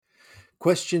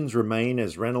Questions remain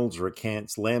as Reynolds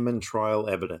recants Lehrmann trial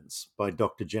evidence by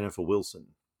Dr. Jennifer Wilson.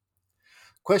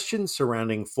 Questions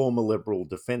surrounding former Liberal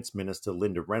Defence Minister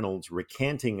Linda Reynolds'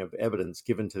 recanting of evidence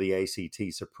given to the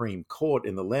ACT Supreme Court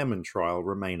in the Lehrmann trial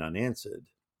remain unanswered.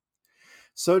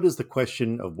 So does the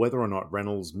question of whether or not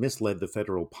Reynolds misled the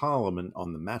federal parliament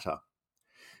on the matter.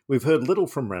 We've heard little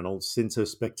from Reynolds since her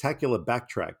spectacular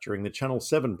backtrack during the Channel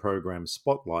 7 program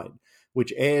Spotlight,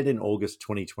 which aired in August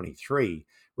 2023,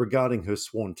 regarding her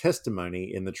sworn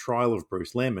testimony in the trial of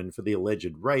Bruce Lehrmann for the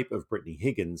alleged rape of Brittany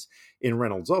Higgins in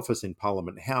Reynolds' office in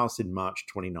Parliament House in March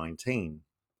 2019.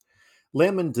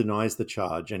 Lehrmann denies the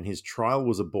charge and his trial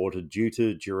was aborted due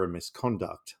to juror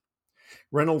misconduct.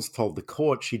 Reynolds told the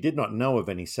court she did not know of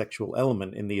any sexual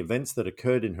element in the events that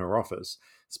occurred in her office,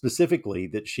 specifically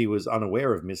that she was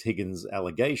unaware of Ms. Higgins'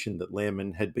 allegation that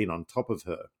Lehrmann had been on top of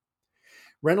her.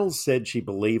 Reynolds said she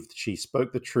believed she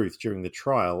spoke the truth during the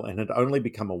trial and had only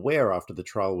become aware after the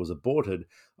trial was aborted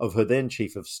of her then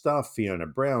Chief of Staff Fiona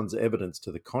Brown's evidence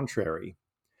to the contrary.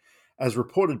 As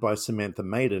reported by Samantha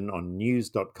Maiden on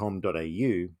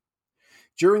news.com.au,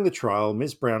 during the trial,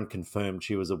 Ms. Brown confirmed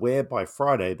she was aware by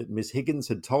Friday that Ms. Higgins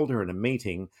had told her in a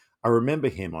meeting, "I remember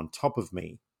him on top of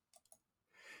me."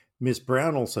 Ms.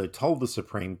 Brown also told the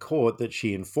Supreme Court that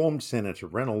she informed Senator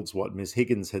Reynolds what Ms.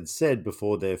 Higgins had said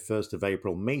before their 1st of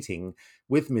April meeting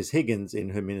with Ms. Higgins in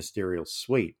her ministerial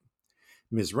suite.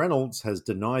 Ms. Reynolds has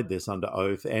denied this under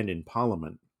oath and in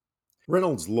Parliament.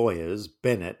 Reynolds' lawyers,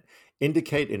 Bennett,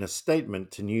 indicate in a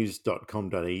statement to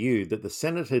news.com.au that the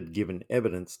Senate had given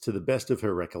evidence to the best of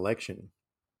her recollection.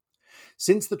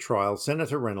 Since the trial,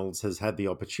 Senator Reynolds has had the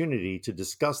opportunity to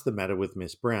discuss the matter with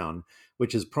Ms. Brown,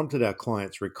 which has prompted our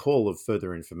client's recall of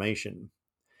further information.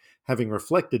 Having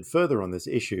reflected further on this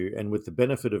issue, and with the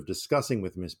benefit of discussing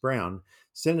with Ms. Brown,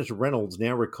 Senator Reynolds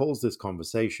now recalls this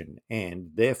conversation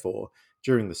and, therefore,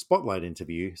 during the Spotlight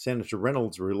interview, Senator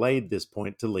Reynolds relayed this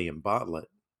point to Liam Bartlett.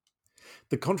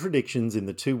 The contradictions in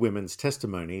the two women's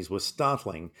testimonies were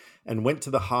startling and went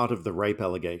to the heart of the rape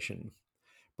allegation.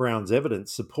 Brown's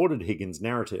evidence supported Higgins'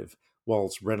 narrative,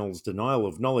 whilst Reynolds' denial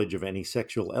of knowledge of any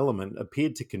sexual element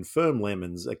appeared to confirm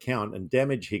Lehrmann's account and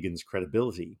damage Higgins'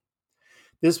 credibility.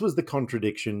 This was the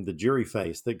contradiction the jury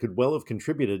faced that could well have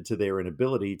contributed to their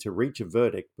inability to reach a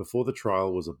verdict before the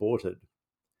trial was aborted.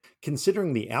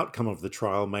 Considering the outcome of the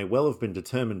trial may well have been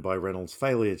determined by Reynolds'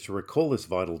 failure to recall this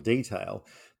vital detail,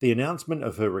 the announcement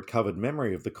of her recovered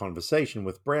memory of the conversation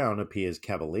with Brown appears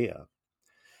cavalier.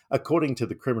 According to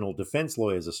the Criminal Defence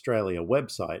Lawyers Australia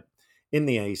website, in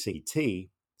the ACT,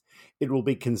 it will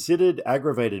be considered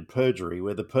aggravated perjury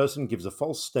where the person gives a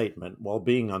false statement while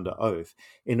being under oath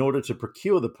in order to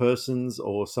procure the person's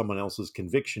or someone else's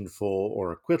conviction for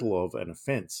or acquittal of an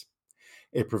offence.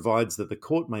 It provides that the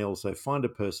court may also find a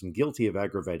person guilty of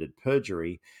aggravated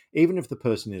perjury, even if the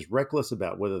person is reckless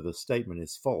about whether the statement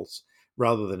is false,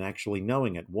 rather than actually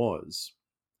knowing it was.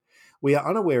 We are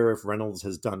unaware if Reynolds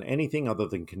has done anything other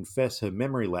than confess her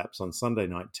memory lapse on Sunday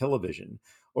night television,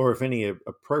 or if any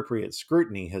appropriate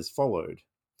scrutiny has followed.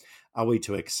 Are we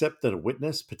to accept that a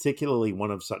witness, particularly one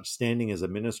of such standing as a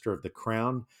Minister of the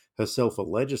Crown, herself a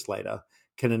legislator,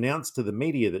 can announce to the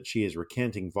media that she is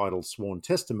recanting vital sworn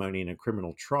testimony in a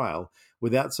criminal trial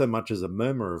without so much as a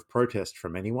murmur of protest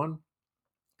from anyone?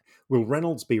 Will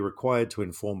Reynolds be required to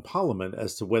inform Parliament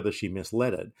as to whether she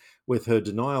misled it, with her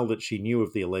denial that she knew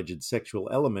of the alleged sexual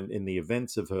element in the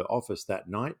events of her office that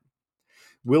night?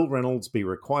 Will Reynolds be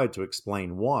required to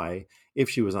explain why, if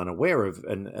she was unaware of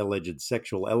an alleged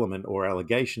sexual element or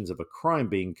allegations of a crime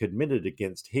being committed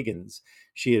against Higgins,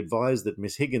 she advised that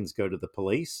Miss Higgins go to the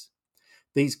police?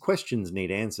 These questions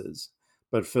need answers,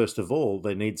 but first of all,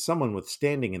 they need someone with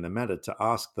standing in the matter to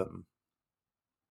ask them.